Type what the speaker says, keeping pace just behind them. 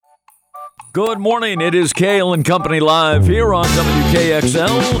Good morning. It is Cail and Company live here on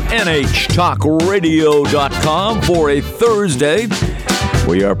WKXL, NHTalkRadio.com for a Thursday.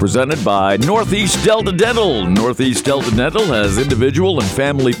 We are presented by Northeast Delta Dental. Northeast Delta Dental has individual and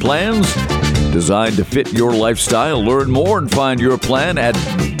family plans designed to fit your lifestyle. Learn more and find your plan at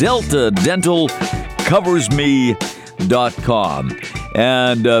deltadentalcoversme.com.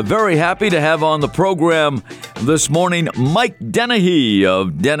 And very happy to have on the program this morning Mike Dennehy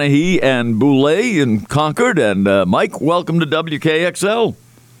of Dennehy and Bouley in Concord. And Mike, welcome to WKXL.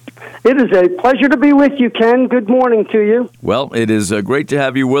 It is a pleasure to be with you, Ken. Good morning to you. Well, it is great to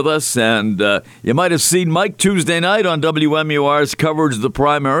have you with us. And you might have seen Mike Tuesday night on WMUR's coverage of the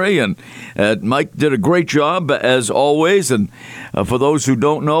primary. And Mike did a great job, as always. And for those who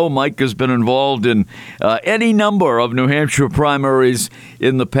don't know, Mike has been involved in any number of New Hampshire primaries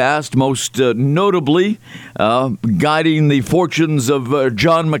in the past, most notably guiding the fortunes of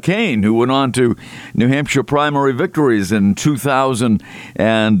John McCain, who went on to New Hampshire primary victories in 2000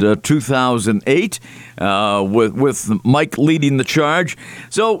 and 2008, with Mike leading the charge.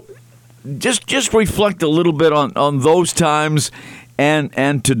 So just reflect a little bit on those times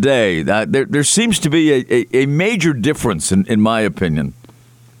and today. There seems to be a major difference, in my opinion.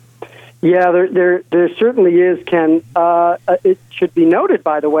 Yeah, there certainly is, Ken. It should be noted,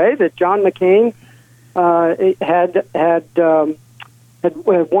 by the way, that John McCain had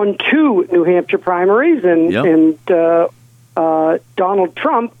won 2 New Hampshire primaries, and Donald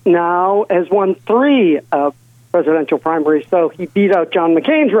Trump now has won 3 presidential primaries. So he beat out John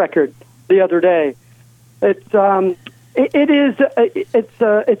McCain's record the other day. It's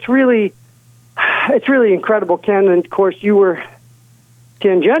really incredible, Ken. And of course, you were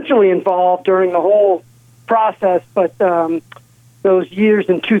tangentially involved during the whole process, but those years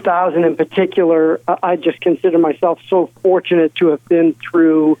in 2000 in particular, I just consider myself so fortunate to have been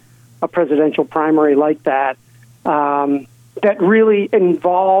through a presidential primary like that. That really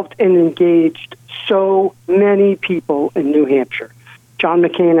involved and engaged so many people in New Hampshire. John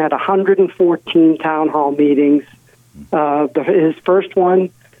McCain had 114 town hall meetings. His first one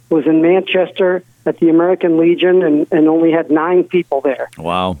was in Manchester at the American Legion and only had 9 people there.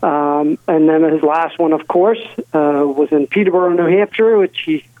 Wow. And then his last one, of course, was in Peterborough, New Hampshire, which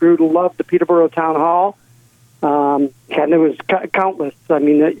he grew to love, the Peterborough Town Hall. And there was countless. I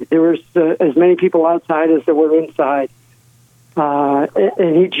mean, there was as many people outside as there were inside.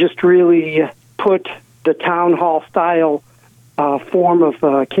 And he just really put the town hall style form of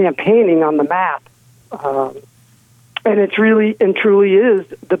campaigning on the map. And it's really and truly is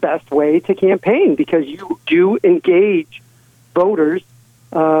the best way to campaign, because you do engage voters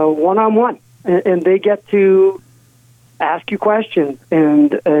one-on-one, and they get to ask you questions,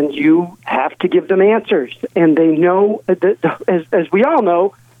 and you have to give them answers. And they know that, as we all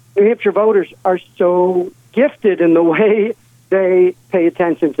know, New Hampshire voters are so gifted in the way they pay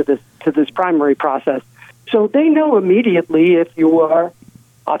attention to this primary process. So they know immediately if you are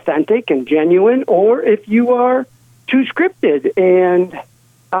authentic and genuine, or if you are too scripted. And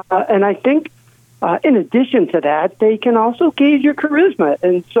I think in addition to that, they can also gauge your charisma.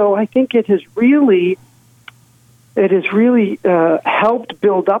 And so I think it has really helped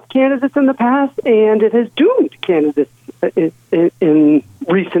build up candidates in the past, and it has doomed candidates in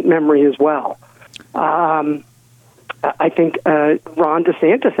recent memory as well. I think Ron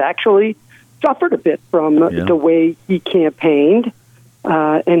DeSantis actually suffered a bit from the way he campaigned,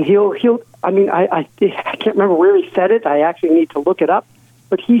 and he'll. I mean, I can't remember where he said it. I actually need to look it up.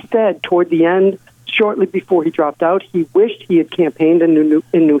 But he said toward the end, shortly before he dropped out, he wished he had campaigned in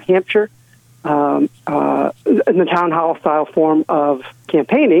New Hampshire in the town hall style form of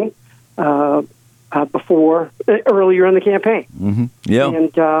campaigning earlier in the campaign. Mm-hmm. Yeah.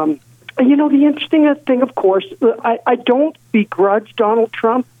 And the interesting thing, of course, I don't begrudge Donald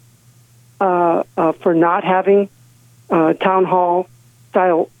Trump for not having town hall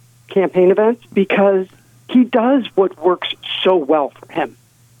style campaign events, because he does what works so well for him.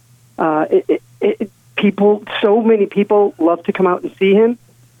 So many people love to come out and see him.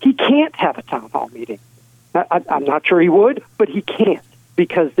 He can't have a town hall meeting. I'm not sure he would, but he can't,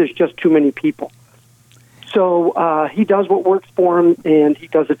 because there's just too many people. So he does what works for him, and he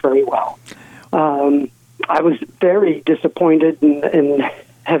does it very well. I was very disappointed and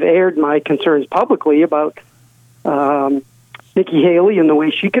have aired my concerns publicly about Nikki Haley and the way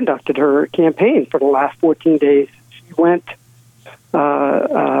she conducted her campaign for the last 14 days.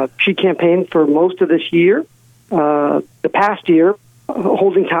 She campaigned for most of this year, the past year,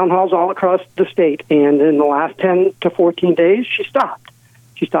 holding town halls all across the state. And in the last 10 to 14 days, she stopped.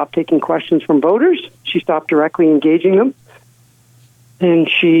 She stopped taking questions from voters. She stopped directly engaging them. And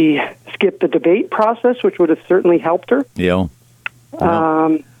she skip the debate process, which would have certainly helped her. Yeah.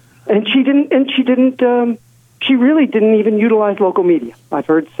 And she didn't. She really didn't even utilize local media. I've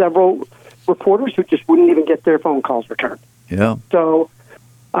heard several reporters who just wouldn't even get their phone calls returned. Yeah. So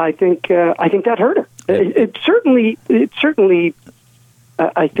I think that hurt her. It certainly.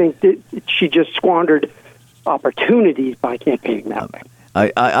 I think that she just squandered opportunities by campaigning that way.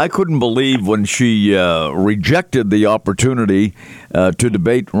 I couldn't believe when she rejected the opportunity to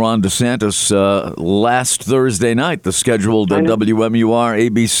debate Ron DeSantis last Thursday night, the scheduled WMUR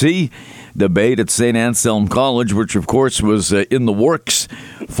ABC debate at St. Anselm College, which, of course, was in the works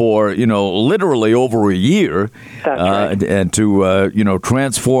for, literally over a year. That's right. And to,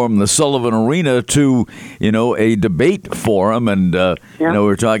 transform the Sullivan Arena to, a debate forum. And, we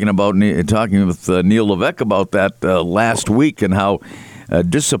were talking with Neil Levesque about that last week and how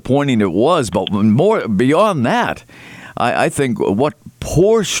disappointing it was. But more beyond that, I think what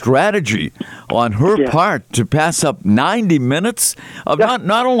poor strategy on her part to pass up 90 minutes of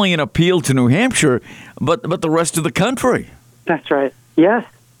not only an appeal to New Hampshire, but the rest of the country. That's right. Yes.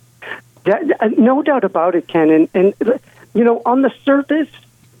 No doubt about it, Ken. And on the surface,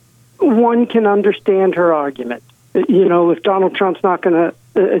 one can understand her argument. If Donald Trump's not going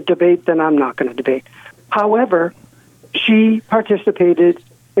to debate, then I'm not going to debate. However, she participated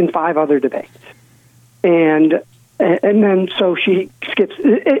in 5 other debates. And then so she skips.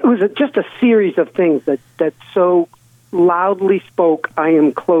 It was just a series of things that so loudly spoke, I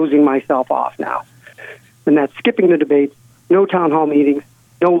am closing myself off now. And that's skipping the debates, no town hall meetings,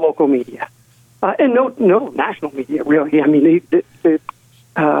 no local media, and no national media, really. I mean, I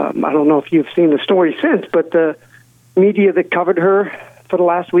don't know if you've seen the story since, but the media that covered her for the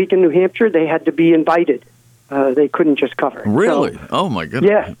last week in New Hampshire, they had to be invited. They couldn't just cover it. Really? So, oh, my goodness.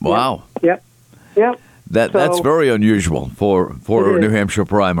 Yeah. Wow. Yeah. That's very unusual for a New Hampshire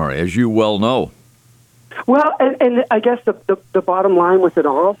primary, as you well know. Well, and I guess the bottom line with it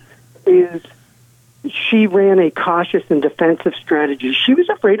all is she ran a cautious and defensive strategy. She was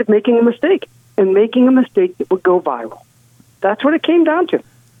afraid of making a mistake, and making a mistake that would go viral. That's what it came down to.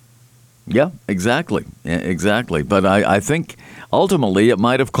 Yeah, exactly. But I think ultimately it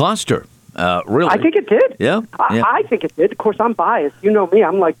might have cost her. Really? I think it did. Yeah. I think it did. Of course, I'm biased. You know me.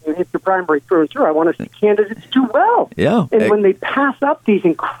 I'm like New Hampshire primary through and through. I want to see candidates do well. Yeah. And when they pass up these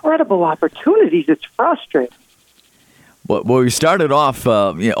incredible opportunities, it's frustrating. Well, we started off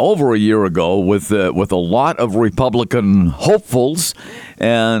over a year ago with a lot of Republican hopefuls,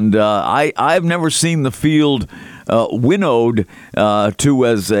 and I've never seen the field winnowed to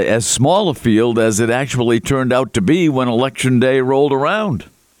as small a field as it actually turned out to be when Election Day rolled around.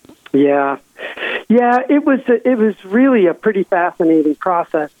 Yeah, it was really a pretty fascinating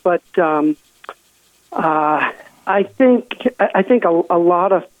process, but I think a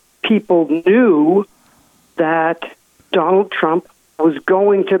lot of people knew that Donald Trump was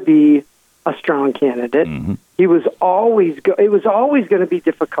going to be a strong candidate. Mm-hmm. He was always it was always going to be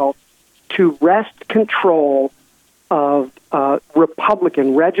difficult to wrest control of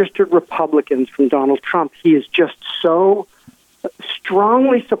registered Republicans from Donald Trump. He is just so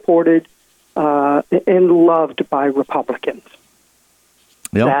strongly supported and loved by Republicans.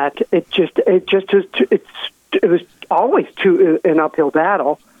 Yep. That it was always an uphill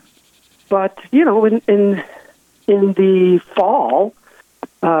battle. But in the fall,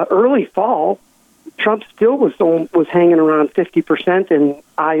 early fall, Trump still was hanging around 50% in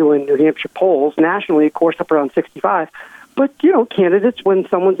Iowa and New Hampshire polls. Nationally, of course, up around 65. But candidates, when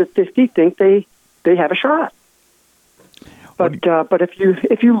someone's at 50, think they have a shot. But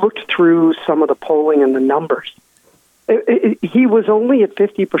if you looked through some of the polling and the numbers, he was only at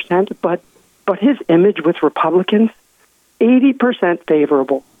 50%, but his image with Republicans, 80%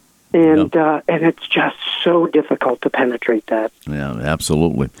 favorable. And it's just so difficult to penetrate that. Yeah,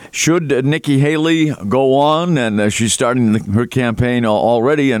 absolutely. Should Nikki Haley go on, and she's starting her campaign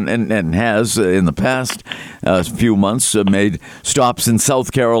already and has in the past few months made stops in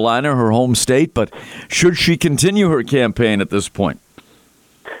South Carolina, her home state, but should she continue her campaign at this point?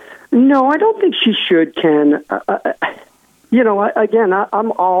 No, I don't think she should, Ken.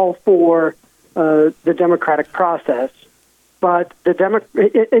 I'm all for the democratic process. But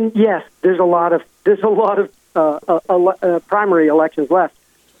and yes, there's a lot of primary elections left.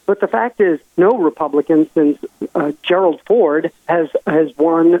 But the fact is, no Republican since Gerald Ford has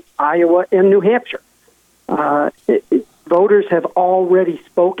won Iowa and New Hampshire. Voters have already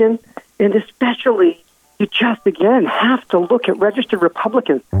spoken, and especially you just again have to look at registered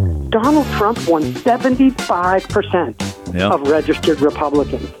Republicans. Donald Trump won 75% of registered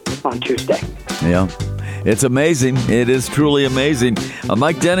Republicans on Tuesday. Yeah. It's amazing. It is truly amazing.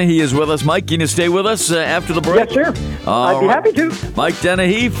 Mike Dennehy is with us. Mike, can you stay with us after the break? Yes, sir. I'd be happy to. Mike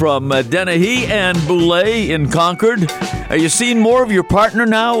Dennehy from Dennehy and Bouley in Concord. Are you seeing more of your partner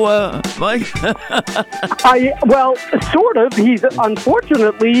now, Mike? Well, sort of.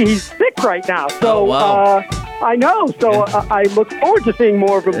 Unfortunately, he's sick right now. So, wow. I know. So I look forward to seeing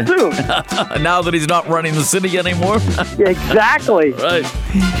more of him soon. Now that he's not running the city anymore? Exactly. Right.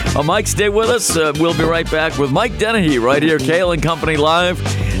 Mike, stay with us. We'll be right back with Mike Dennehy right here, Cail and Company Live,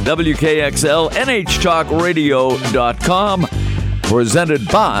 WKXL, NHTalkRadio.com, presented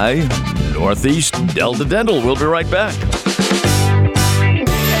by Northeast Delta Dental. We'll be right back.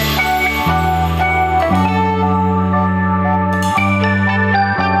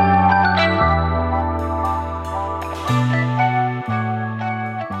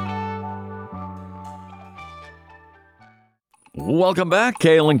 Welcome back.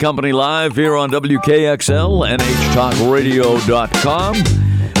 Cail and Company Live here on WKXL, NHTalkRadio.com,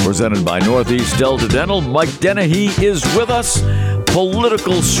 presented by Northeast Delta Dental. Mike Dennehy is with us,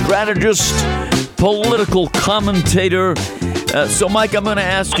 political strategist, political commentator. So, Mike, I'm going to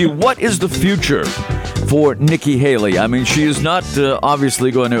ask you, what is the future for Nikki Haley? I mean, she is not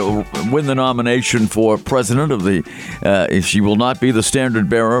obviously going to win the nomination for president of the. She will not be the standard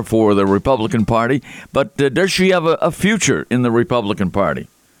bearer for the Republican Party. But does she have a future in the Republican Party?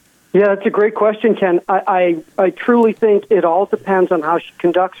 Yeah, that's a great question, Ken. I truly think it all depends on how she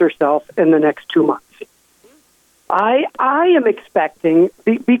conducts herself in the next 2 months. I am expecting,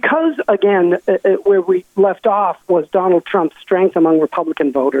 because, again, where we left off was Donald Trump's strength among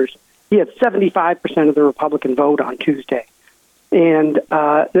Republican voters. He had 75% of the Republican vote on Tuesday. And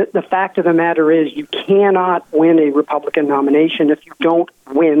the fact of the matter is you cannot win a Republican nomination if you don't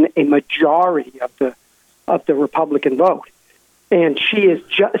win a majority of the Republican vote. And she is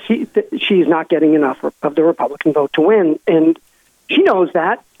not getting enough of the Republican vote to win. And she knows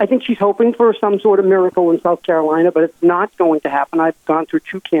that. I think she's hoping for some sort of miracle in South Carolina, but it's not going to happen. I've gone through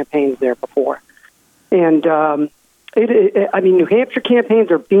 2 campaigns there before. And New Hampshire campaigns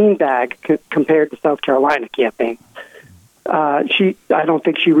are beanbag compared to South Carolina campaigns. I don't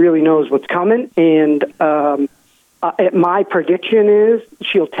think she really knows what's coming, and my prediction is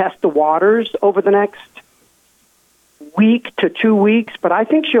she'll test the waters over the next week to 2 weeks, but I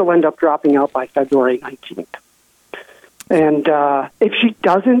think she'll end up dropping out by February 19th. And if she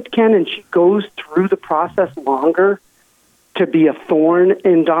doesn't, Ken, and she goes through the process longer to be a thorn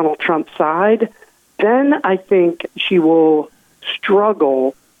in Donald Trump's side, then I think she will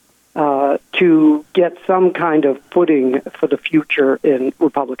struggle to get some kind of footing for the future in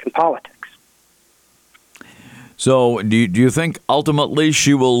Republican politics. So do you think ultimately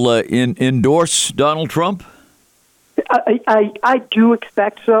she will endorse Donald Trump? I do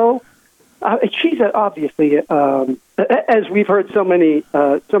expect so. She's obviously, as we've heard so many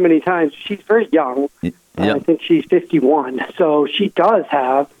times, she's very young. Yep. I think she's 51, so she does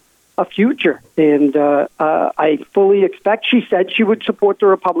have a future, and I fully expect. She said she would support the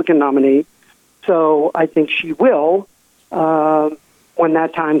Republican nominee, so I think she will when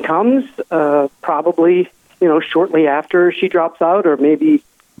that time comes. Probably, shortly after she drops out, or maybe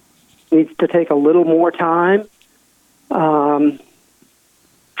needs to take a little more time.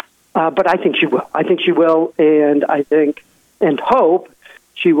 But I think she will. I think she will, and I think and hope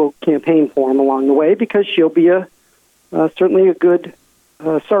she will campaign for him along the way, because she'll be certainly a good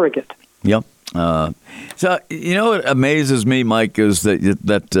surrogate. Yep. So, what amazes me, Mike, is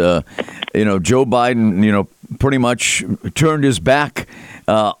that Joe Biden, pretty much turned his back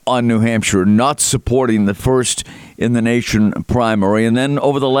on New Hampshire, not supporting the first in the nation primary. And then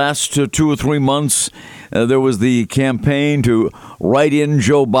over the last 2 or 3 months, there was the campaign to write in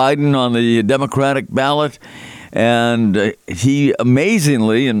Joe Biden on the Democratic ballot. And he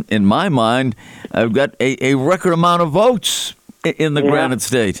amazingly, in my mind, got a record amount of votes in the Granite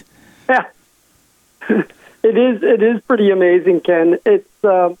State. Yeah, it is pretty amazing, Ken. It's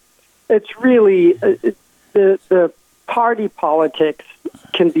really the party politics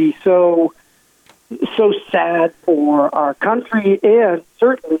can be so sad for our country, and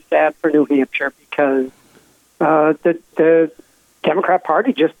certainly sad for New Hampshire, because the Democrat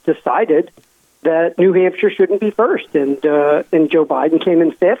Party just decided that New Hampshire shouldn't be first, and Joe Biden came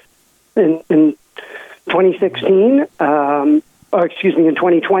in fifth in 2016. In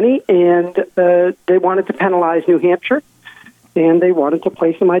 2020, and they wanted to penalize New Hampshire, and they wanted to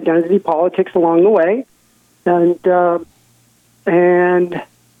play some identity politics along the way. And Joe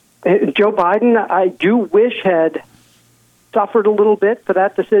Biden, I do wish, had suffered a little bit for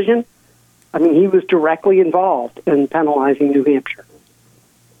that decision. I mean, he was directly involved in penalizing New Hampshire.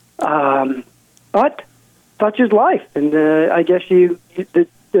 But such is life. And I guess you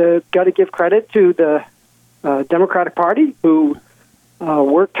got to give credit to the Democratic Party, who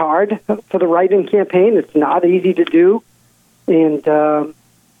worked hard for the write-in campaign. It's not easy to do. And Joe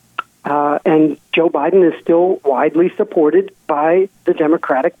Biden is still widely supported by the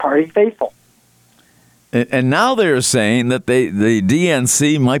Democratic Party faithful. And now they're saying that the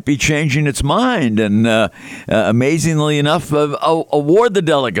DNC might be changing its mind and, amazingly enough, award the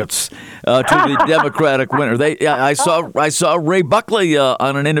delegates to the Democratic winner. I saw Ray Buckley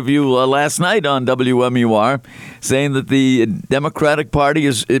on an interview last night on WMUR saying that the Democratic Party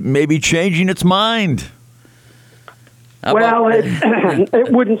it may be changing its mind. Well,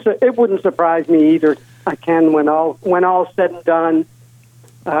 it wouldn't surprise me either, Ken. When all's said and done,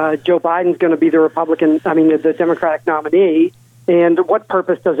 Joe Biden's going to be the Democratic nominee, and what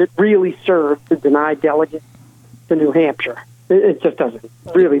purpose does it really serve to deny delegates to New Hampshire? It just doesn't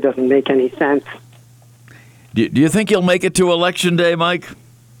make any sense. Do you think he'll make it to Election Day, Mike?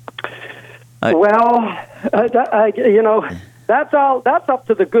 That's up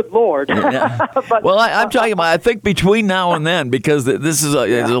to the good Lord. But, well, I'm talking about, I think between now and then, because this is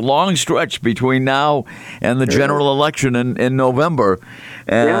a long stretch between now and the general election in November.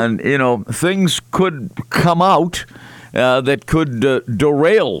 And, things could come out that could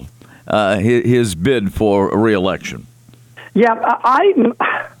derail his bid for re-election. Yeah,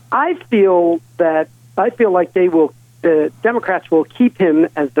 I feel like the Democrats will keep him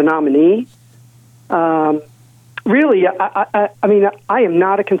as the nominee. Really, I am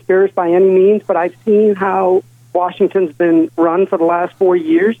not a conspiracist by any means, but I've seen how Washington's been run for the last 4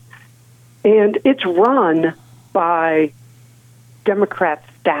 years, and it's run by Democrat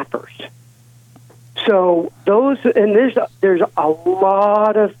staffers. So there's a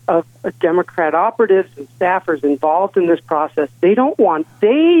lot of Democrat operatives and staffers involved in this process. They don't want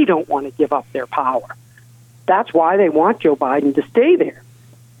to give up their power. That's why they want Joe Biden to stay there.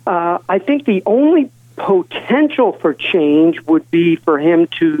 I think the only potential for change would be for him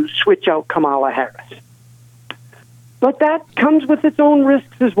to switch out Kamala Harris. But that comes with its own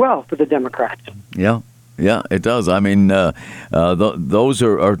risks as well for the Democrats. Yeah, it does. I mean, those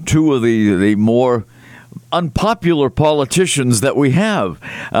are two of the more unpopular politicians that we have,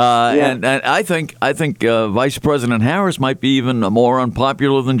 and I think Vice President Harris might be even more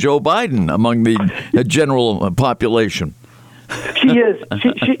unpopular than Joe Biden among the general population. She is.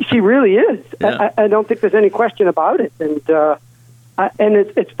 She really is. Yeah. I don't think there's any question about it. And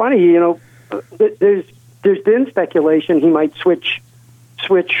it's funny, there's been speculation he might switch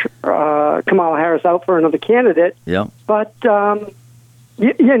Kamala Harris out for another candidate. Yeah. But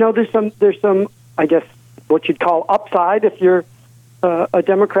there's some I guess what you'd call upside if you're a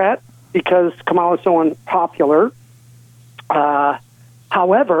Democrat, because Kamala's so unpopular.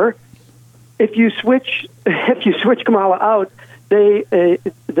 However, if you switch Kamala out, the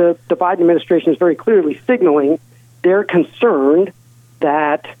Biden administration is very clearly signaling they're concerned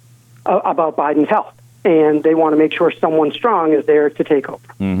about Biden's health, and they want to make sure someone strong is there to take over.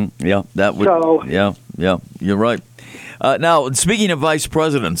 Mm-hmm. Yeah, that would. So, yeah, you're right. Now, speaking of vice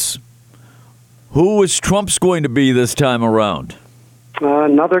presidents, who is Trump's going to be this time around?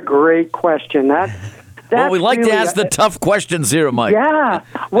 Another great question. Well, we like to ask the tough questions here, Mike. Yeah.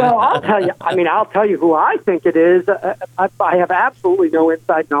 Well, I'll tell you. I'll tell you who I think it is. I have absolutely no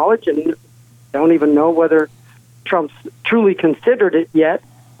inside knowledge, and don't even know whether Trump's truly considered it yet.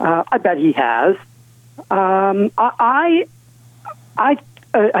 I bet he has. I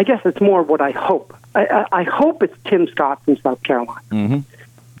guess it's more what I hope. I hope it's Tim Scott from South Carolina. Mm-hmm.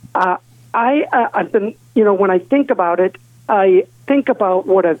 I've been, when I think about it, I think about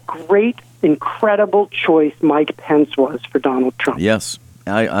what a great, incredible choice Mike Pence was for Donald Trump. Yes,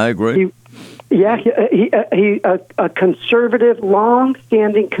 I agree. He a conservative,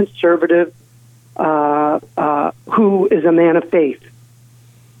 long-standing conservative who is a man of faith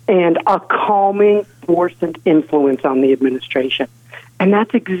and a calming force and influence on the administration. And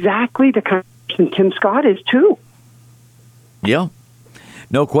that's exactly the kind of person Tim Scott is, too. Yeah.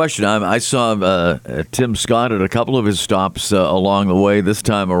 No question. I saw Tim Scott at a couple of his stops along the way this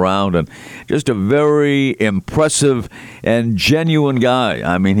time around, and just a very impressive and genuine guy.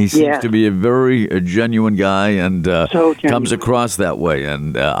 I mean, he seems to be a very genuine guy, and comes across that way.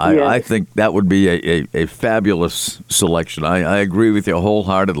 And I think that would be a fabulous selection. I agree with you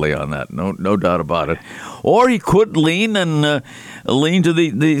wholeheartedly on that. No doubt about it. Or he could lean to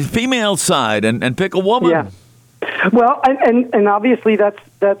the female side and pick a woman. Yeah. Well, and obviously that's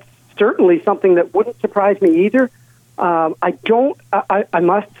certainly something that wouldn't surprise me either. I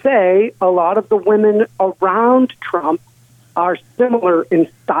must say, a lot of the women around Trump are similar in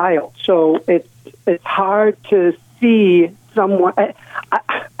style. So it's hard to see someone,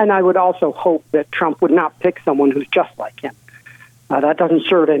 and I would also hope that Trump would not pick someone who's just like him. That doesn't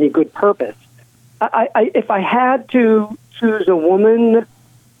serve any good purpose. If I had to choose a woman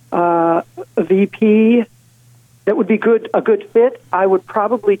VP that would be a good fit, I would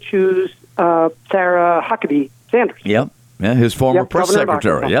probably choose Sarah Huckabee Sanders. Yep. Yeah, his former press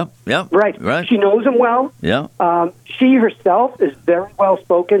secretary. Yep. Right. She knows him well. Yeah. She herself is very well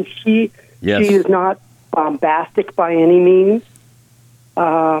spoken. She is not bombastic by any means.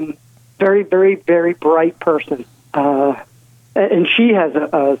 Very, very, very bright person. And she has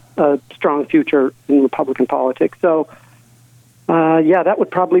a strong future in Republican politics. So, that would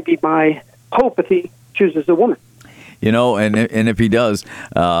probably be my hope if he chooses a woman. And if he does,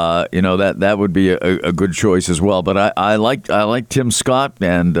 that would be a good choice as well. But I like Tim Scott,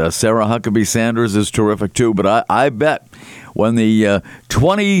 and Sarah Huckabee Sanders is terrific too. But I bet when the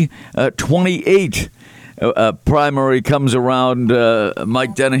 2028 primary comes around,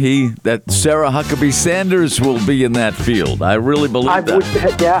 Mike Dennehy, that Sarah Huckabee Sanders will be in that field. I really believe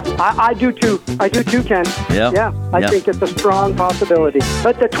that. I do too. I do too, Ken. I think it's a strong possibility.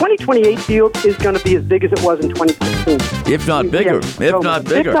 But the 2028 field is going to be as big as it was in 2016. If not bigger. If not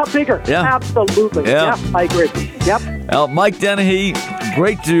bigger. Yeah. Absolutely. Yeah, I agree. Yep. Well, Mike Dennehy,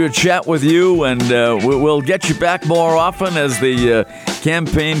 great to chat with you, and we'll get you back more often as the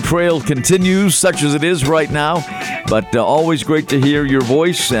campaign trail continues, such as it is right now. But always great to hear your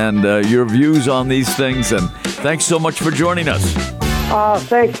voice and your views on these things. And thanks so much for joining us.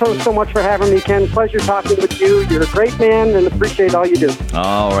 Thanks so much for having me, Ken. Pleasure talking with you. You're a great man, and appreciate all you do.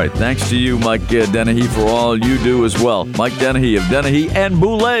 All right. Thanks to you, Mike Dennehy, for all you do as well. Mike Dennehy of Dennehy and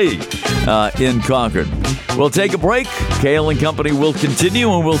Bouley in Concord. We'll take a break. Cail and Company will continue,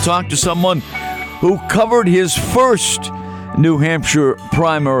 and we'll talk to someone who covered his first New Hampshire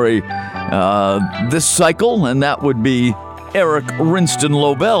primary this cycle, and that would be Eric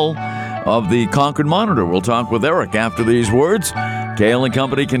Rynston-Lobel of the Concord Monitor. We'll talk with Eric after these words. Cail and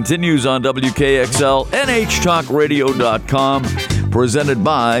Company continues on WKXL, NHTalkRadio.com, presented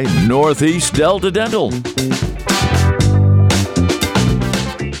by Northeast Delta Dental.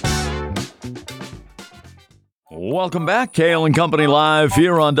 Welcome back. Cail and Company live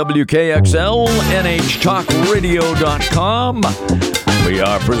here on WKXL, NHTalkRadio.com. We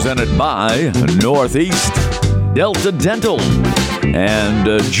are presented by Northeast Delta Dental.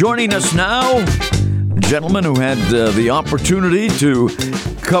 And joining us now, a gentleman who had the opportunity to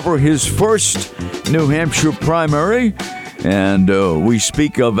cover his first New Hampshire primary. And we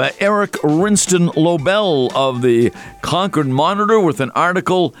speak of Eric Rynston-Lobel of the Concord Monitor with an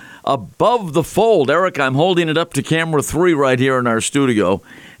article, Above the Fold. Eric, I'm holding it up to camera 3 right here in our studio.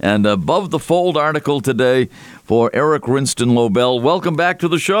 And Above the Fold article today for Eric Rynston-Lobel. Welcome back to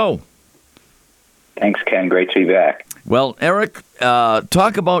the show. Thanks, Ken. Great to be back. Well, Eric,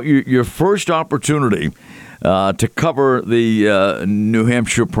 talk about your first opportunity to cover the New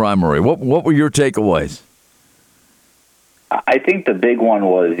Hampshire primary. What were your takeaways? I think the big one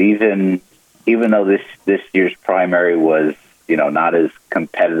was even though this year's primary was not as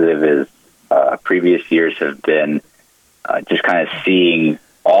competitive as previous years have been, just kind of seeing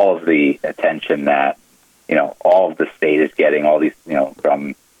all of the attention that all of the state is getting, all these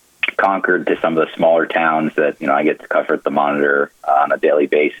from Concord to some of the smaller towns that I get to cover at the Monitor on a daily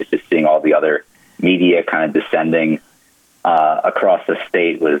basis. Just seeing all the other media kind of descending across the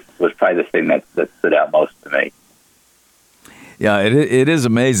state was probably the thing that stood out most to me. Yeah, it is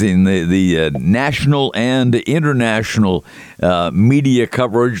amazing, the national and international media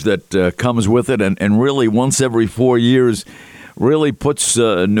coverage that comes with it, and really once every 4 years really puts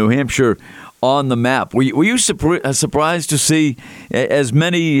New Hampshire on the map. Were you surprised to see as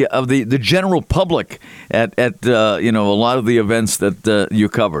many of the general public at a lot of the events that you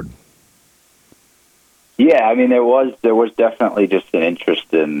covered? Yeah, I mean there was definitely just an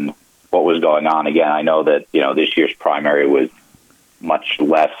interest in what was going on. Again, I know that this year's primary was much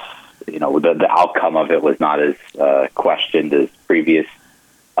less, the outcome of it was not as questioned as previous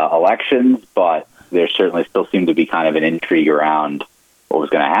elections, but there certainly still seemed to be kind of an intrigue around what was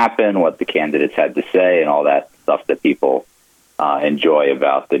going to happen, what the candidates had to say, and all that stuff that people enjoy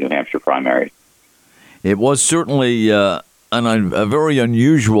about the New Hampshire primary. It was certainly a very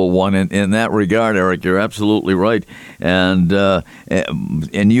unusual one in that regard, Eric. You're absolutely right, and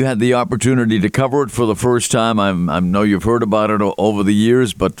you had the opportunity to cover it for the first time. I know you've heard about it over the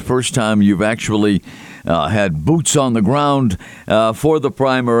years, but the first time you've actually had boots on the ground for the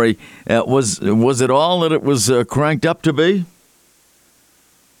primary. Was it all that it was cranked up to be?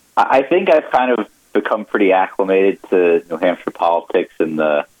 I think I've kind of become pretty acclimated to New Hampshire politics in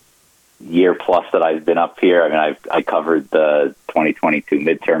the year plus that I've been up here. I mean, I covered the 2022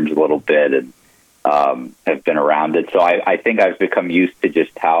 midterms a little bit and have been around it. So I think I've become used to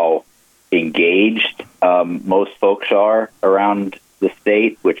just how engaged most folks are around the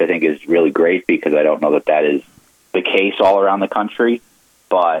state, which I think is really great because I don't know that is the case all around the country.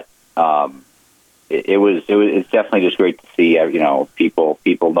 But it's definitely just great to see,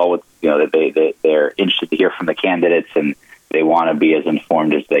 people know what, that they're interested to hear from the candidates and they want to be as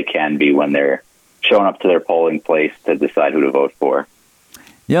informed as they can be when they're showing up to their polling place to decide who to vote for.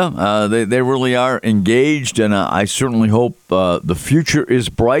 Yeah, they really are engaged, and I certainly hope the future is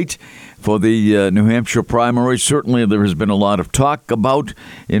bright for the New Hampshire primary. Certainly there has been a lot of talk about,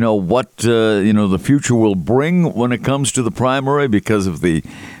 what, the future will bring when it comes to the primary because of the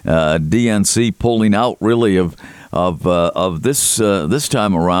DNC pulling out really of this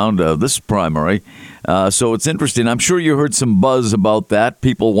time around, this primary. So it's interesting. I'm sure you heard some buzz about that.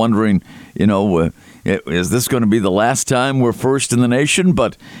 People wondering, is this going to be the last time we're first in the nation?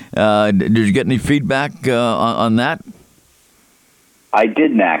 But did you get any feedback on that? I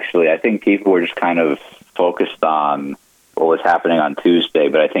didn't actually. I think people were just kind of focused on what was happening on Tuesday.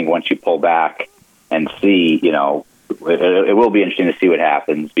 But I think once you pull back and see, it will be interesting to see what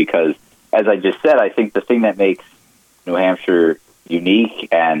happens because, as I just said, I think the thing that makes New Hampshire unique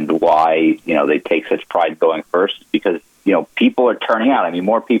and why, they take such pride going first is because, people are turning out. I mean,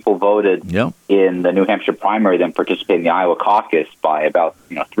 more people voted in the New Hampshire primary than participated in the Iowa caucus by about,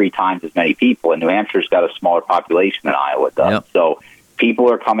 3 times as many people. And New Hampshire's got a smaller population than Iowa does. Yep. So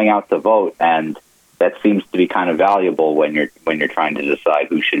people are coming out to vote, and that seems to be kind of valuable when you're trying to decide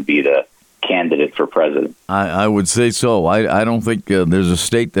who should be the candidate for president. I would say so. I don't think there's a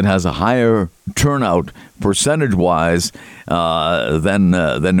state that has a higher turnout percentage-wise than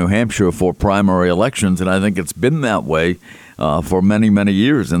New Hampshire for primary elections, and I think it's been that way for many, many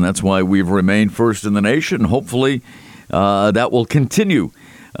years, and that's why we've remained first in the nation. Hopefully that will continue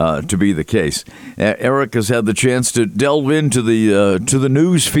to be the case. Eric has had the chance to delve into the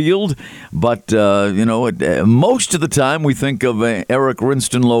news field, but most of the time we think of Eric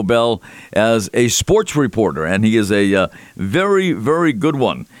Rynston-Lobel as a sports reporter, and he is a very, very good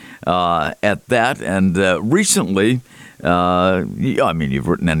one at that. And recently, you've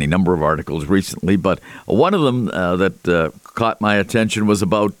written any number of articles recently, but one of them that caught my attention was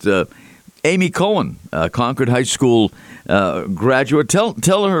about Amy Cohen, Concord High School graduate.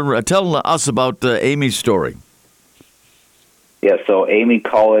 Tell us about Amy's story. Yeah, so Amy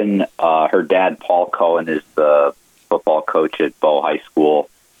Cohen, her dad Paul Cohen is the football coach at Bow High School.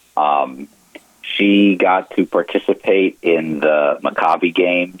 She got to participate in the Maccabi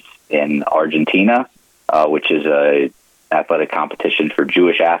Games in Argentina, which is a athletic competition for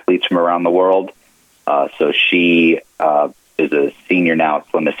Jewish athletes from around the world. So she is a senior now at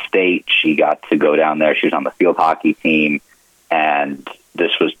Plymouth State. She got to go down there. She was on the field hockey team. And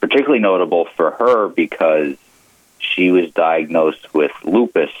this was particularly notable for her because she was diagnosed with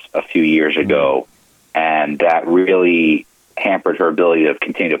lupus a few years ago. And that really hampered her ability to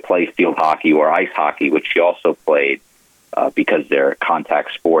continue to play field hockey or ice hockey, which she also played because they're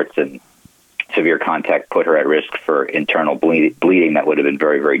contact sports, and severe contact put her at risk for internal bleeding that would have been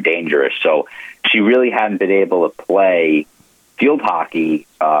very, very dangerous. So she really hadn't been able to play field hockey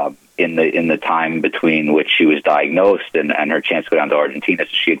in the time between which she was diagnosed and her chance to go down to Argentina.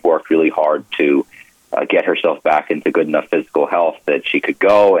 So she had worked really hard to get herself back into good enough physical health that she could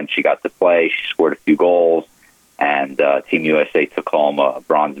go, and she got to play. She scored a few goals, and Team USA took home a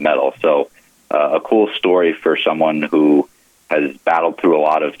bronze medal. So a cool story for someone who has battled through a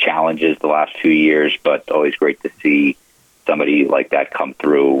lot of challenges the last few years, but always great to see somebody like that come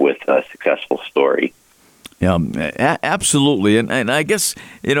through with a successful story. Yeah, absolutely. And I guess,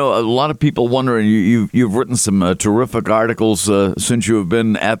 a lot of people wondering, you've written some terrific articles since you have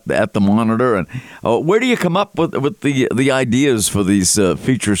been at the Monitor. And where do you come up with the ideas for these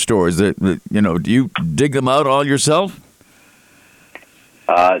feature stories? Do you dig them out all yourself?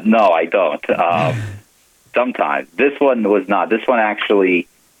 No, I don't. Sometimes. This one was not. This one actually,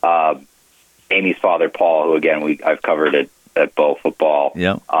 Amy's father, Paul, who, again, I've covered it at Bow football,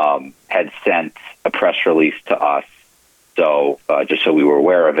 had sent a press release to us, so just so we were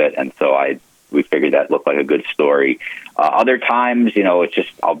aware of it, and so we figured that looked like a good story. Other times, it's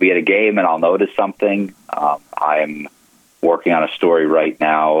just I'll be at a game and I'll notice something. I'm working on a story right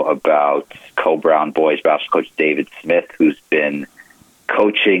now about Co-Brown boys basketball coach David Smith, who's been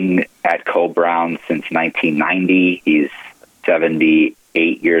coaching at Co-Brown since 1990. He's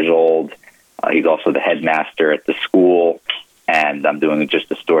 78 years old. He's also the headmaster at the school, and I'm doing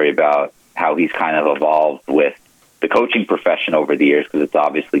just a story about how he's kind of evolved with the coaching profession over the years, because it's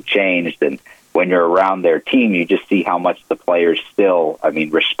obviously changed. And when you're around their team, you just see how much the players still,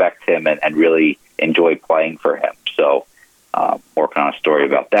 respect him and really enjoy playing for him. So working on a story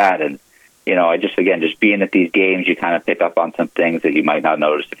about that. And, just being at these games, you kind of pick up on some things that you might not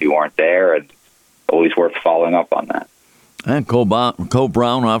notice if you weren't there, and always worth following up on that. And Cole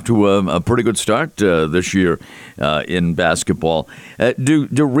Brown off to a pretty good start this year in basketball.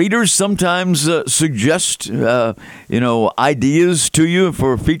 Do readers sometimes suggest ideas to you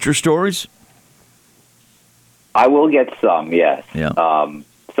for feature stories? I will get some, yes. Yeah.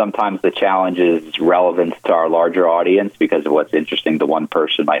 Sometimes the challenge is relevance to our larger audience, because of what's interesting to one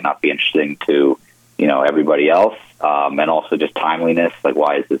person might not be interesting to everybody else, and also just timeliness. Like,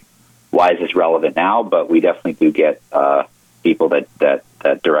 why is this relevant now? But we definitely do get people that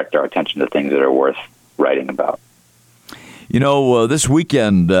direct our attention to things that are worth writing about. This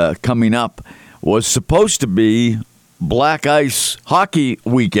weekend coming up was supposed to be Black Ice Hockey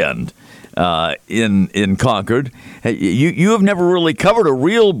Weekend in Concord. Hey, you have never really covered a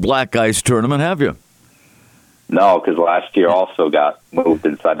real Black Ice tournament, have you? No, because last year also got moved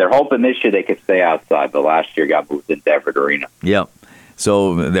inside. They're hoping this year they could stay outside, but last year got moved into Everett Arena. Yeah.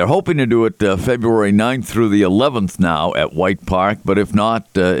 So they're hoping to do it February 9th through the 11th now at White Park, but if not,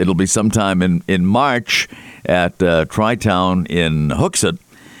 it'll be sometime in March at Tri-Town in Hooksett.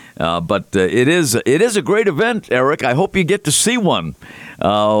 But it is a great event, Eric. I hope you get to see one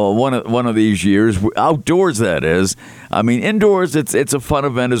of these years, outdoors, that is. Indoors, it's a fun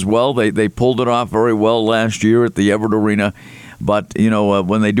event as well. They pulled it off very well last year at the Everett Arena. But,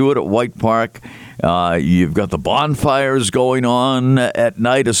 when they do it at White Park, you've got the bonfires going on at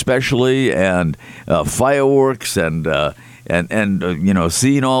night especially, and fireworks, and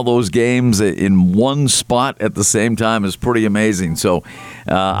seeing all those games in one spot at the same time is pretty amazing. So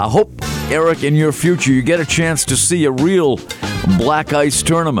I hope, Eric, in your future you get a chance to see a real Black Ice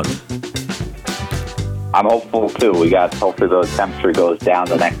tournament. I'm hopeful, too. Hopefully the temperature goes down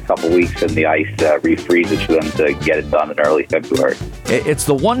the next couple weeks and the ice refreezes for them to get it done in early February. It's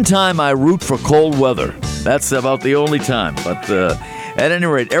the one time I root for cold weather. That's about the only time. But at any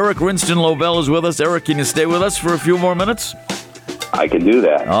rate, Eric Rynston-Lobel is with us. Eric, can you stay with us for a few more minutes? I can do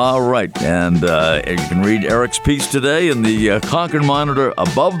that. All right. And you can read Eric's piece today in the Concord Monitor,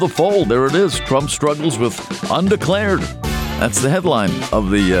 Above the Fold. There it is. Trump struggles with undeclared. That's the headline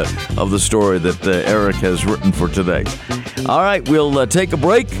of the story that Eric has written for today. All right, we'll take a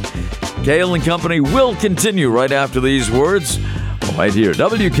break. Cail and Company will continue right after these words. Right here,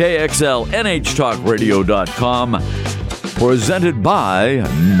 WKXL, NHTalkRadio.com, presented by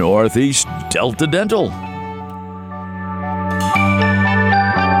Northeast Delta Dental.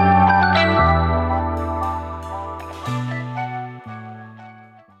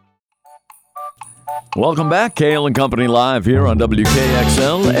 Welcome back. Cail and Company live here on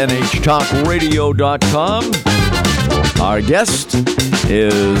WKXL, NHTalkRadio.com. Our guest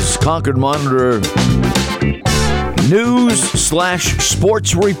is Concord Monitor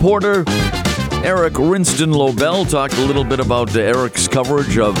news/sports reporter Eric Rynston-Lobel. Talked a little bit about Eric's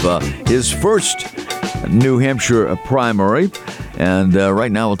coverage of his first New Hampshire primary. And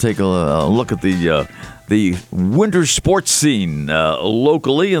right now we'll take a look at the winter sports scene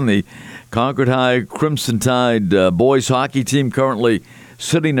locally in the Concord High Crimson Tide boys hockey team, currently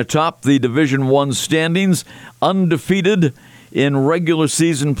sitting atop the Division I standings, undefeated in regular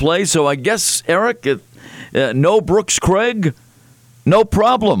season play. So I guess, Eric, no Brooks Craig, no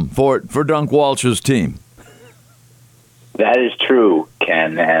problem for Dunk Walsh's team. That is true,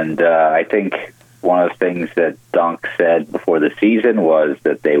 Ken. And I think one of the things that Dunk said before the season was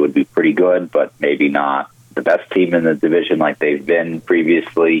that they would be pretty good, but maybe not the best team in the division like they've been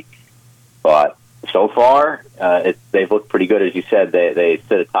previously. But so far, they've looked pretty good. As you said, they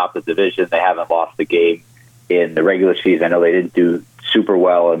sit atop the division. They haven't lost a game in the regular season. I know they didn't do super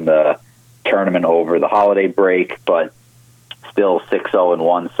well in the tournament over the holiday break, but still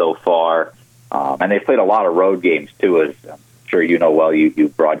 6-0-1 so far. And they played a lot of road games, too, as I'm sure you know well. You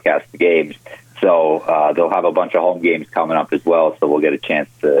broadcast the games. So they'll have a bunch of home games coming up as well, so we'll get a chance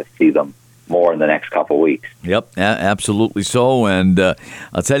to see them more in the next couple weeks. Yep, absolutely so. And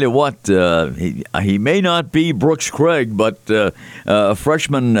I'll tell you what, he may not be Brooks Craig, but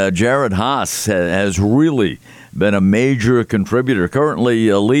freshman Jared Haas has really been a major contributor, currently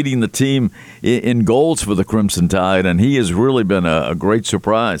leading the team in goals for the Crimson Tide, and he has really been a great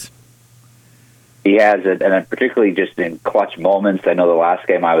surprise. He has, and particularly just in clutch moments. I know the last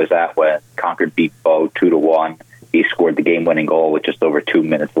game I was at when Concord beat Bow 2-1, he scored the game-winning goal with just over 2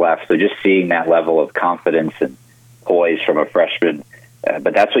 minutes left. So just seeing that level of confidence and poise from a freshman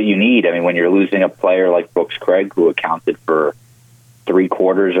but that's what you need. I mean, when you're losing a player like Brooks Craig, who accounted for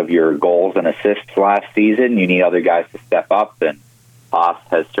 3/4 of your goals and assists last season, you need other guys to step up, and Haas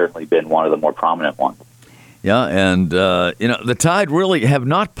has certainly been one of the more prominent ones. Yeah, and the Tide really have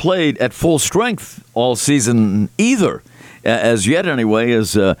not played at full strength all season either, as yet anyway.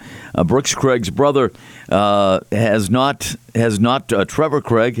 As Brooks Craig's brother Trevor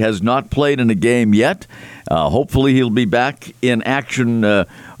Craig has not played in a game yet. Hopefully he'll be back in action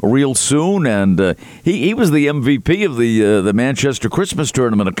real soon, and he was the MVP of the Manchester Christmas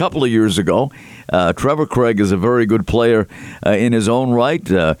Tournament a couple of years ago. Trevor Craig is a very good player in his own right.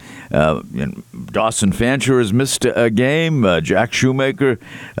 Dawson Fancher has missed a game. Jack Shoemaker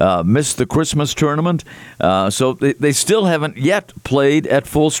missed the Christmas Tournament. So they still haven't yet played at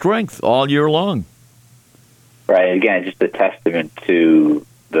full strength all year long. Right. Again, just a testament to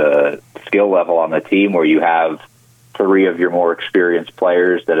the skill level on the team, where you have 3 of your more experienced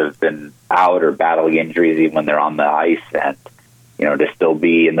players that have been out or battling injuries even when they're on the ice, and to still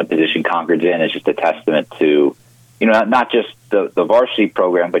be in the position Concord's in is just a testament to not just the varsity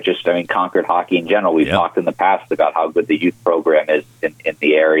program, but just Concord hockey in general. We've talked in the past about how good the youth program is in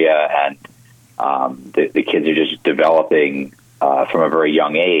the area, and the kids are just developing from a very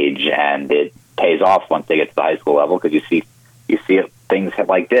young age, and it pays off once they get to the high school level, because you see things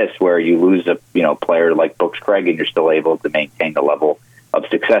like this where you lose a player like Brooks Craig, and you're still able to maintain the level of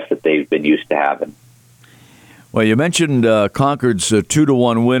success that they've been used to having. Well, you mentioned Concord's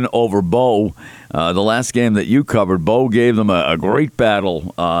 2-1 win over Bow. The last game that you covered, Bow gave them a great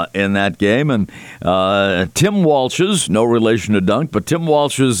battle in that game. And Tim Walsh's, no relation to Dunk, but Tim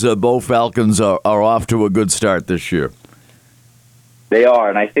Walsh's Bow Falcons are off to a good start this year. They are,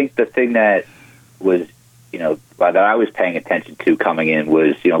 and I think the thing that was, that I was paying attention to coming in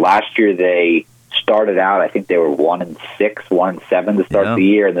was, last year they started out, I think they were 1-6, 1-7 to start the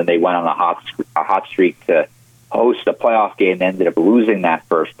year, and then they went on a hot streak to host a playoff game, and ended up losing that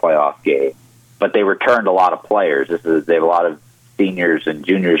first playoff game. But they returned a lot of players. They have a lot of seniors and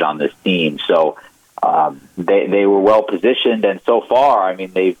juniors on this team, so they were well positioned. And so far,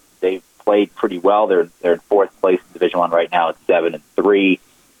 they've played pretty well. They're in 4th place in Division I right now at 7-3.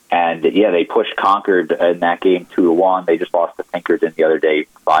 And they pushed Concord in that game 2-1. They just lost to Pinkerton the other day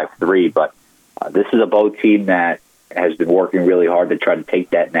 5-3. But this is a Bow team that has been working really hard to try to take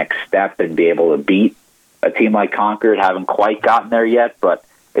that next step and be able to beat a team like Concord. Haven't quite gotten there yet, but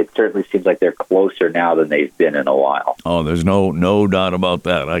it certainly seems like they're closer now than they've been in a while. Oh, there's no doubt about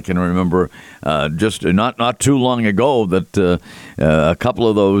that. I can remember just not too long ago that a couple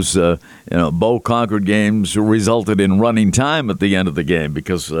of those Bow Concord games resulted in running time at the end of the game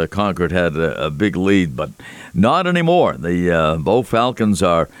because Concord had a big lead, but not anymore. The Bow Falcons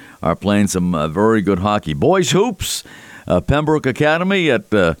are playing some very good hockey. Boys hoops, Pembroke Academy at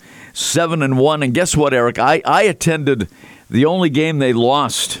 7-1, and guess what, Eric? I attended the only game they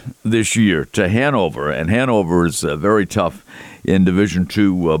lost this year to Hanover, and Hanover is very tough in Division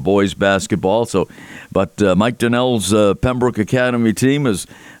II boys basketball. But Mike Donnell's Pembroke Academy team is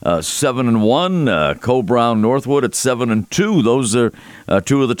 7-1. Co-Brown Northwood at 7-2. Those are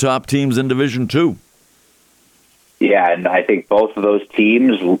 2 of the top teams in Division II. Yeah, and I think both of those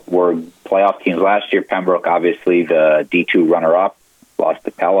teams were playoff teams last year. Pembroke, obviously, the D2 runner-up, lost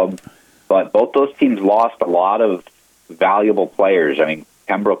to Pelham. But both those teams lost a lot of valuable players.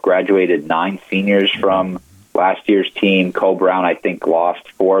 Pembroke graduated 9 seniors from last year's team. Co-Brown, I think, lost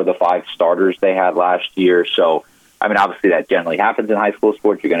 4 of the 5 starters they had last year. So, obviously that generally happens in high school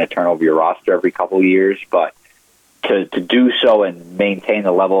sports. You're going to turn over your roster every couple of years. But to do so and maintain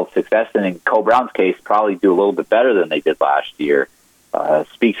the level of success, and in Co-Brown's case, probably do a little bit better than they did last year,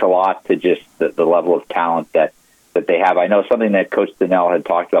 speaks a lot to just the level of talent that they have. I know something that Coach Donnell had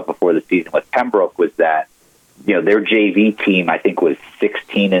talked about before the season with Pembroke was that their JV team, I think, was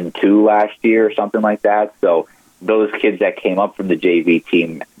 16-2 last year or something like that. So those kids that came up from the JV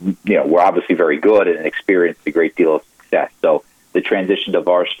team, were obviously very good and experienced a great deal of success. So the transition to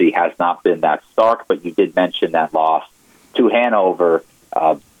varsity has not been that stark, but you did mention that loss to Hanover,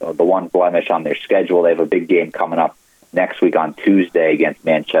 the one blemish on their schedule. They have a big game coming up next week on Tuesday against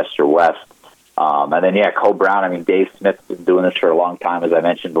Manchester West. And then, Co-Brown, Dave Smith's been doing this for a long time, as I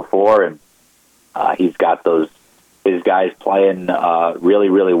mentioned before, and he's got his guys playing really,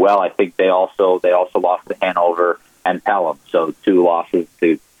 really well. I think they also lost to Hanover and Pelham, so 2 losses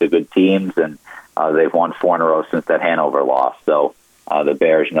to good teams, and they've won 4 in a row since that Hanover loss. So the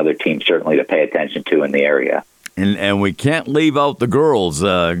Bears, another team certainly to pay attention to in the area. And we can't leave out the girls.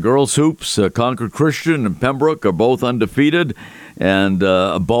 Girls hoops, Concord Christian and Pembroke are both undefeated, and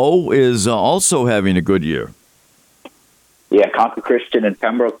Bow is also having a good year. Yeah, Concord Christian and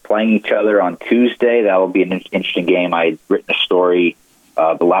Pembroke playing each other on Tuesday. That will be an interesting game. I had written a story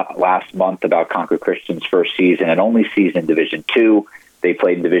the last month about Concord Christian's first season and only season in Division II. They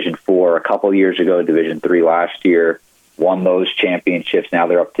played in Division IV a couple years ago, Division III last year, won those championships. Now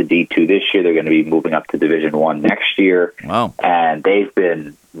they're up to D2 this year. They're going to be moving up to Division I next year. Wow. And they've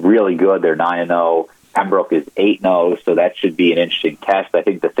been really good. They're 9-0. Pembroke is 8-0, so that should be an interesting test. I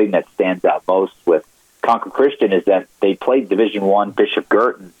think the thing that stands out most with Concord Christian is that they played Division I Bishop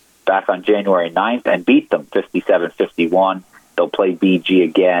Girton back on January 9th and beat them 57-51. They'll play BG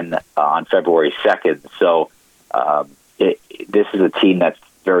again on February 2nd. So this is a team that's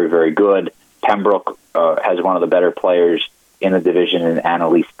very, very good. Pembroke has one of the better players in the division in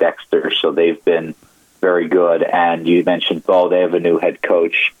Annalise Dexter, so they've been very good. And you mentioned Bo, they have a new head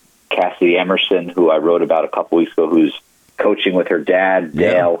coach, Cassidy Emerson, who I wrote about a couple weeks ago, who's coaching with her dad,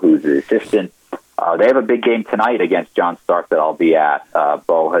 Dale, who's the assistant. They have a big game tonight against John Stark that I'll be at.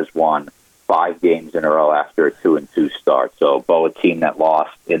 Bo has won 5 games in a row after a 2-2 start. So Bo, a team that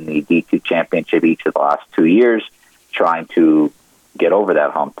lost in the D2 championship each of the last 2 years, trying to get over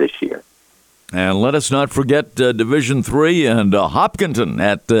that hump this year. And let us not forget Division III and Hopkinton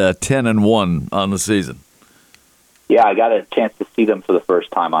at 10-1 on the season. Yeah, I got a chance to see them for the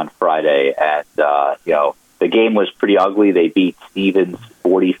first time on Friday, and the game was pretty ugly. They beat Stevens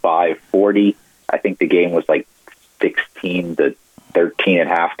 45-40. I think the game was like 16-13 at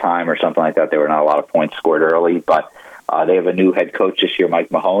halftime or something like that. There were not a lot of points scored early, but they have a new head coach this year,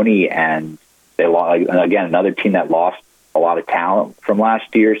 Mike Mahoney, and they lost, again, another team that lost a lot of talent from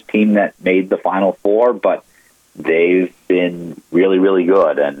last year's team that made the Final Four, but they've been really, really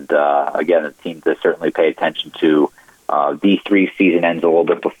good. And again, a team to certainly pay attention to. D3 season ends a little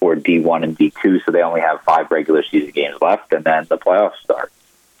bit before D1 and D2, so they only have 5 regular season games left, and then the playoffs start.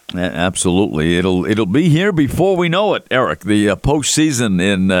 Absolutely, it'll be here before we know it, Eric. The postseason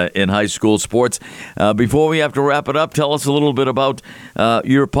in high school sports. Before we have to wrap it up, tell us a little bit about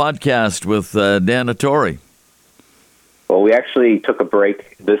your podcast with Dan Attore. Well, we actually took a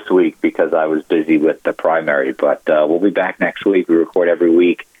break this week because I was busy with the primary, but we'll be back next week. We record every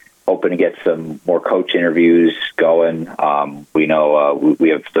week, hoping to get some more coach interviews going. We know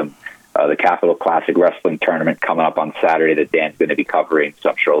we have some the Capital Classic Wrestling Tournament coming up on Saturday that Dan's going to be covering, so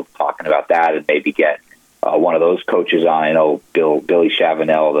I'm sure we'll be talking about that and maybe get one of those coaches on. I know Billy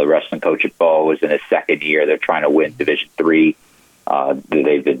Chavanel, the wrestling coach at Bow, is in his second year. They're trying to win Division III.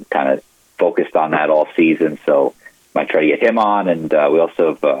 They've been kind of focused on that all season, so might try to get him on. And we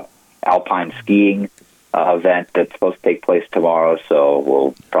also have alpine skiing event that's supposed to take place tomorrow, so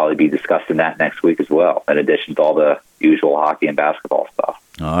we'll probably be discussing that next week as well, in addition to all the usual hockey and basketball stuff.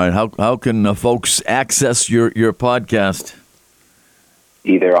 All right, how can folks access your podcast?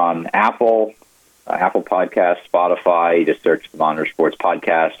 Either on Apple Podcast, Spotify, you just search the Monitor Sports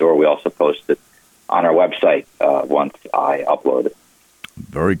Podcast, or we also post it on our website once I upload it.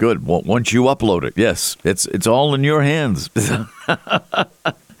 Very good. Well, once you upload it, yes, it's all in your hands.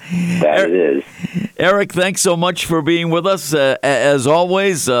 That it is. Eric, thanks so much for being with us. As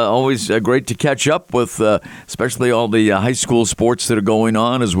always, great to catch up with, especially all the high school sports that are going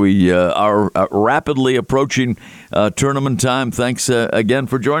on as we are rapidly approaching tournament time. Thanks again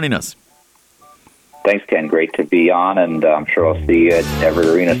for joining us. Thanks, Ken. Great to be on, and I'm sure I'll see you at Everett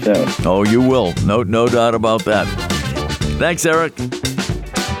Arena soon. Oh, you will. No doubt about that. Thanks, Eric.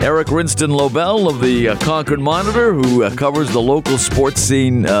 Eric Rynston-Lobel of the Concord Monitor, who covers the local sports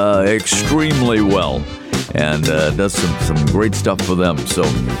scene extremely well and does some great stuff for them. So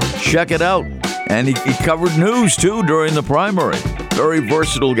check it out. And he covered news, too, during the primary. Very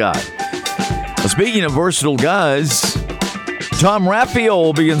versatile guy. Speaking of versatile guys, Tom Raffio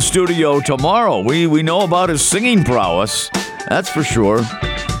will be in studio tomorrow. We know about his singing prowess, that's for sure.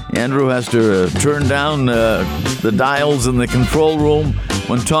 Andrew has to turn down the dials in the control room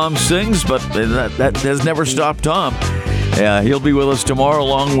when Tom sings, but that has never stopped Tom. He'll be with us tomorrow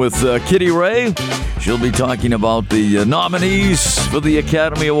along with Kitty Ray. She'll be talking about the nominees for the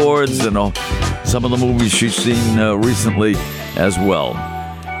Academy Awards and some of the movies she's seen recently as well.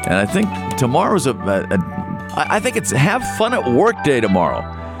 And I think tomorrow's I think it's Have Fun at Work Day tomorrow.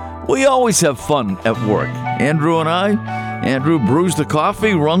 We always have fun at work. Andrew and I. Andrew brews the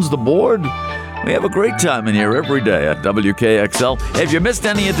coffee, runs the board. We have a great time in here every day at WKXL. If you missed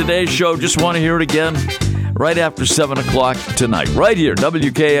any of today's show, just want to hear it again, right after 7 o'clock tonight. Right here,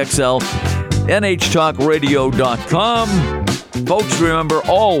 WKXL, NHTalkRadio.com. Folks, remember,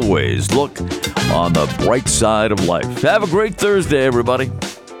 always look on the bright side of life. Have a great Thursday, everybody.